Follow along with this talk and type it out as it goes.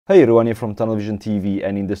Hey, Ruan here from TunnelvizionTV,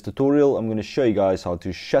 and in this tutorial I'm going to show you guys how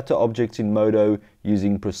to shatter objects in Modo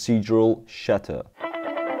using Procedural Shatter.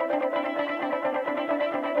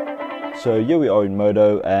 So here we are in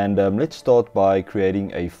Modo, and let's start by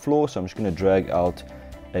creating a floor. So I'm just going to drag out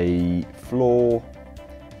a floor,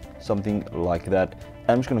 something like that.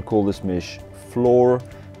 I'm just going to call this mesh floor.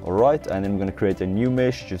 Alright, and then I'm going to create a new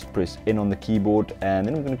mesh. Just press N on the keyboard, and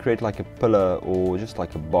then I'm going to create like a pillar or just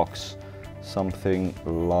like a box, something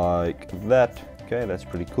like that. Okay, that's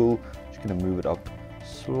pretty cool. Just going to move it up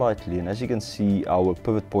slightly, and as you can see, our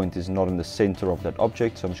pivot point is not in the center of that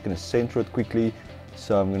object, so I'm just going to center it quickly.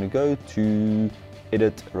 So I'm going to go to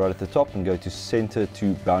edit right at the top and go to center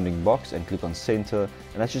to bounding box and click on center,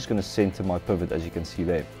 and that's just going to center my pivot, as you can see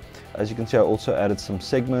there. As you can see, I also added some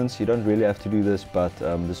segments. You don't really have to do this, but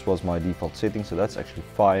this was my default setting, so that's actually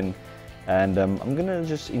fine. And I'm going to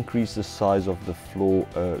just increase the size of the floor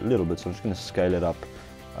a little bit, so I'm just going to scale it up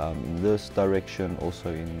in this direction,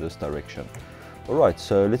 also in this direction. Alright,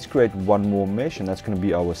 so let's create one more mesh, and that's going to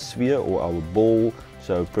be our sphere or our ball.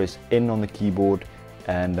 So press N on the keyboard,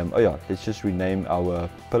 and oh yeah, let's just rename our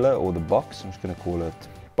pillar or the box. I'm just going to call it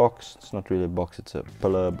box. It's not really a box, it's a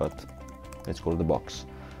pillar, but let's call it the box.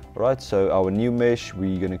 Alright, so our new mesh,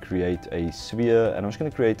 we're going to create a sphere, and I'm just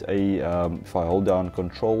going to create a, if I hold down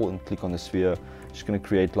Control and click on the sphere, I'm just going to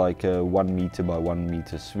create like a 1 meter by 1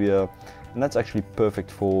 meter sphere, and that's actually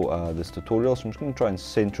perfect for this tutorial. So I'm just going to try and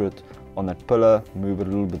center it on that pillar, move it a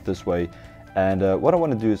little bit this way, and what I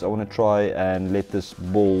want to do is I want to try and let this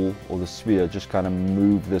ball or the sphere just kind of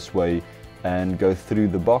move this way and go through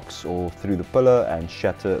the box or through the pillar and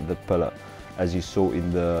shatter the pillar, as you saw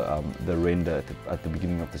in the render at the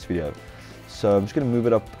beginning of this video. So I'm just going to move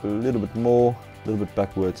it up a little bit more, a little bit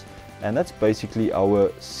backwards, and that's basically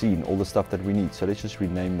our scene, all the stuff that we need. So let's just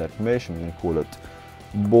rename that mesh. I'm going to call it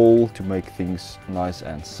ball to make things nice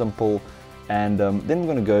and simple. And then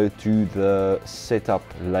we're going to go to the setup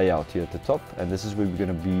layout here at the top, and this is where we're going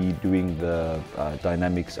to be doing the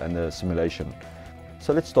dynamics and the simulation.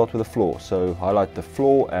 So let's start with the floor. So highlight the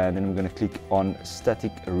floor, and then we're going to click on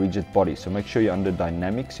static rigid body. So make sure you're under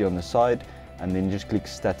dynamics here on the side, and then just click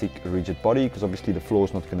static rigid body, because obviously the floor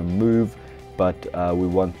is not going to move, but we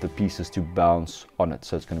want the pieces to bounce on it,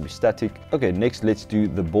 so it's going to be static. Okay, next let's do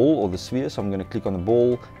the ball or the sphere. So I'm going to click on the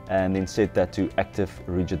ball and then set that to active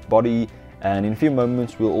rigid body, and in a few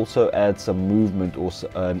moments we'll also add some movement or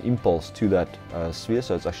an impulse to that sphere,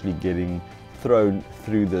 so it's actually getting thrown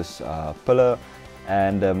through this pillar.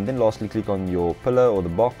 And then lastly, click on your pillar or the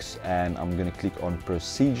box, and I'm going to click on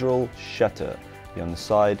Procedural Shatter here on the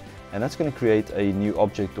side, and that's going to create a new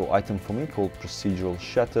object or item for me called Procedural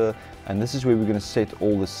Shatter, and this is where we're going to set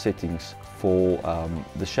all the settings for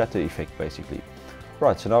the shatter effect basically.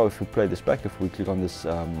 Right, so now if we play this back, if we click on this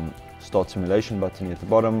Start Simulation button here at the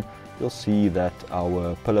bottom, you'll see that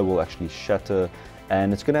our pillar will actually shatter,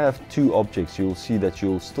 and it's going to have two objects. You'll see that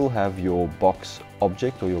you'll still have your box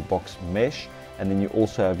object or your box mesh, and then you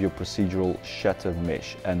also have your procedural shatter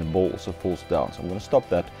mesh, and the ball also falls down. So I'm going to stop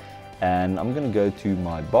that, and I'm going to go to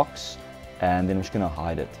my box, and then I'm just going to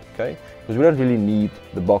hide it, okay? Because we don't really need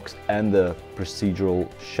the box and the procedural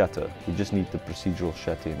shatter. We just need the procedural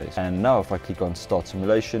shatter in this. And now if I click on Start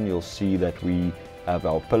Simulation, you'll see that we have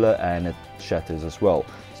our pillar and it shatters as well.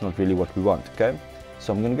 It's not really what we want, okay?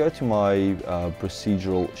 So I'm going to go to my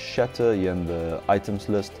procedural shatter here in the items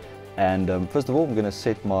list. And first of all, I'm going to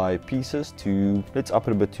set my pieces to, let's up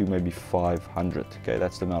it a bit to maybe 500. Okay,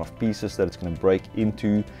 that's the amount of pieces that it's going to break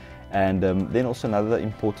into. And then also another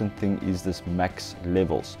important thing is this max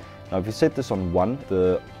levels. Now if you set this on 1,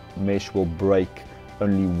 the mesh will break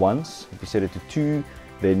only once. If you set it to 2,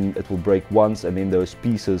 then it will break once, and then those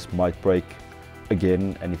pieces might break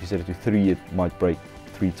again. And if you set it to 3, it might break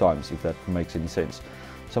 3 times, if that makes any sense.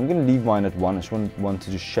 So I'm going to leave mine at 1. I just want to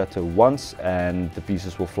just shatter once, and the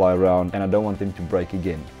pieces will fly around, and I don't want them to break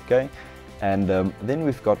again, okay? And then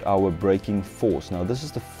we've got our breaking force. Now this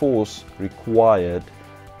is the force required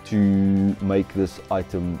to make this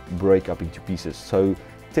item break up into pieces. So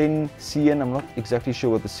 10 cn, I'm not exactly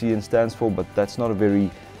sure what the cn stands for, but that's not a very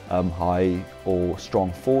high or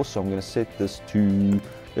strong force. So I'm going to set this to,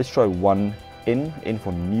 let's try 1 n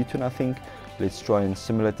for Newton, I think. Let's try and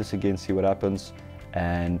simulate this again, see what happens.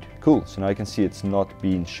 And cool, so now you can see it's not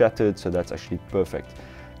being shattered, so that's actually perfect.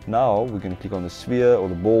 Now we're going to click on the sphere or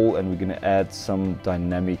the ball, and we're going to add some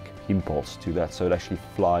dynamic impulse to that, so it actually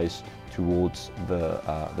flies towards the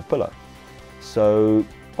pillar. So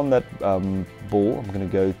on that ball, I'm going to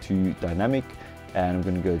go to dynamic, and I'm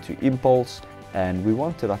going to go to impulse, and we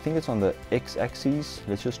want it, I think it's on the x-axis.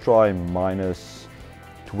 Let's just try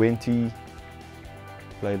 -20.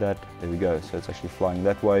 play that. There we go. So it's actually flying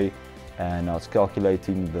that way, and now it's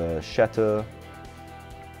calculating the shatter.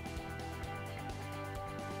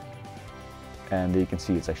 And there you can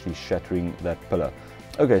see it's actually shattering that pillar.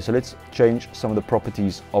 Okay, so let's change some of the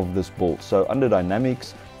properties of this bolt. So under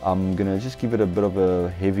dynamics, I'm gonna just give it a bit of a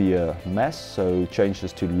heavier mass. So change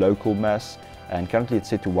this to local mass, and currently it's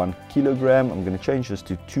set to 1 kilogram. I'm gonna change this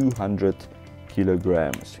to 200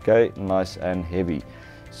 kilograms. Okay, nice and heavy.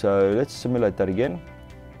 So let's simulate that again.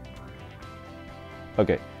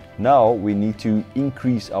 Okay, now we need to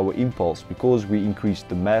increase our impulse. Because we increased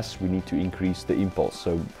the mass, we need to increase the impulse.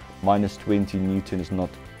 So minus 20 Newton is not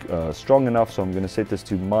strong enough, so I'm going to set this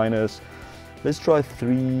to minus, let's try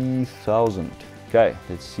 3000. Okay,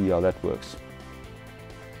 let's see how that works.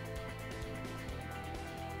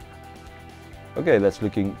 Okay, that's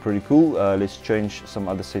looking pretty cool. Let's change some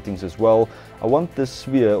other settings as well. I want this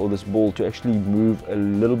sphere or this ball to actually move a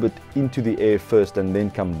little bit into the air first and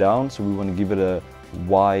then come down, so we want to give it a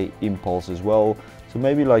Y impulse as well. So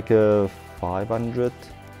maybe like a 500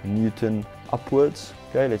 Newton upwards.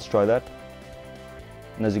 Okay, let's try that.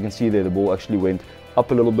 And as you can see there, the ball actually went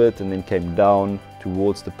up a little bit and then came down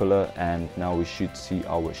towards the pillar, and now we should see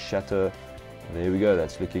our shatter. There we go,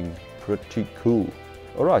 that's looking pretty cool.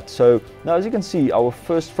 Alright, so now as you can see, our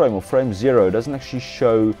first frame, or frame 0, doesn't actually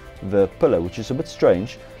show the pillar, which is a bit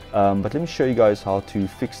strange. But let me show you guys how to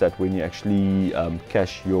fix that when you actually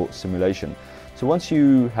cache your simulation. So once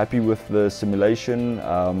you're happy with the simulation,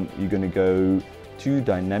 you're going to go to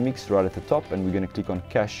dynamics right at the top, and we're going to click on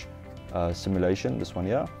cache simulation, this one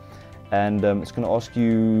here, and it's going to ask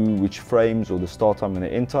you which frames or the start time and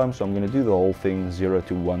the end time. So I'm going to do the whole thing 0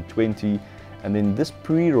 to 120, and then this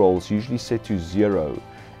pre-roll is usually set to 0,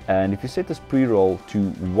 and if you set this pre-roll to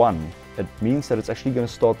 1, it means that it's actually going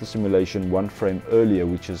to start the simulation 1 frame earlier,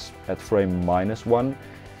 which is at frame -1.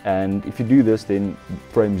 And if you do this, then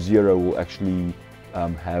frame 0 will actually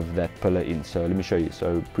have that pillar in. So let me show you.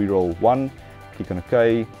 So pre-roll 1, click on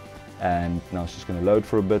OK, and now it's just going to load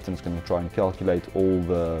for a bit, and it's going to try and calculate all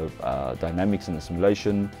the dynamics in the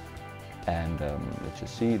simulation. And let's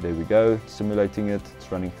just see, there we go, it's simulating it,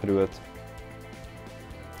 it's running through it.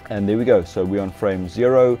 And there we go, so we're on frame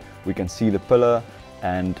 0, we can see the pillar,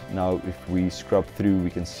 and now if we scrub through, we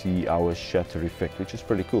can see our shatter effect, which is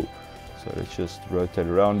pretty cool. So let's just rotate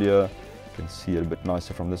around here. You can see it a bit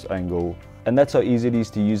nicer from this angle. And that's how easy it is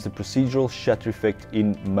to use the procedural shatter effect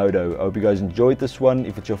in Modo. I hope you guys enjoyed this one.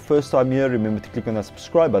 If it's your first time here, remember to click on that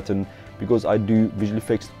subscribe button, because I do visual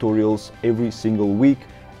effects tutorials every single week.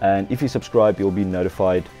 And if you subscribe, you'll be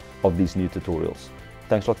notified of these new tutorials.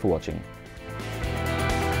 Thanks a lot for watching.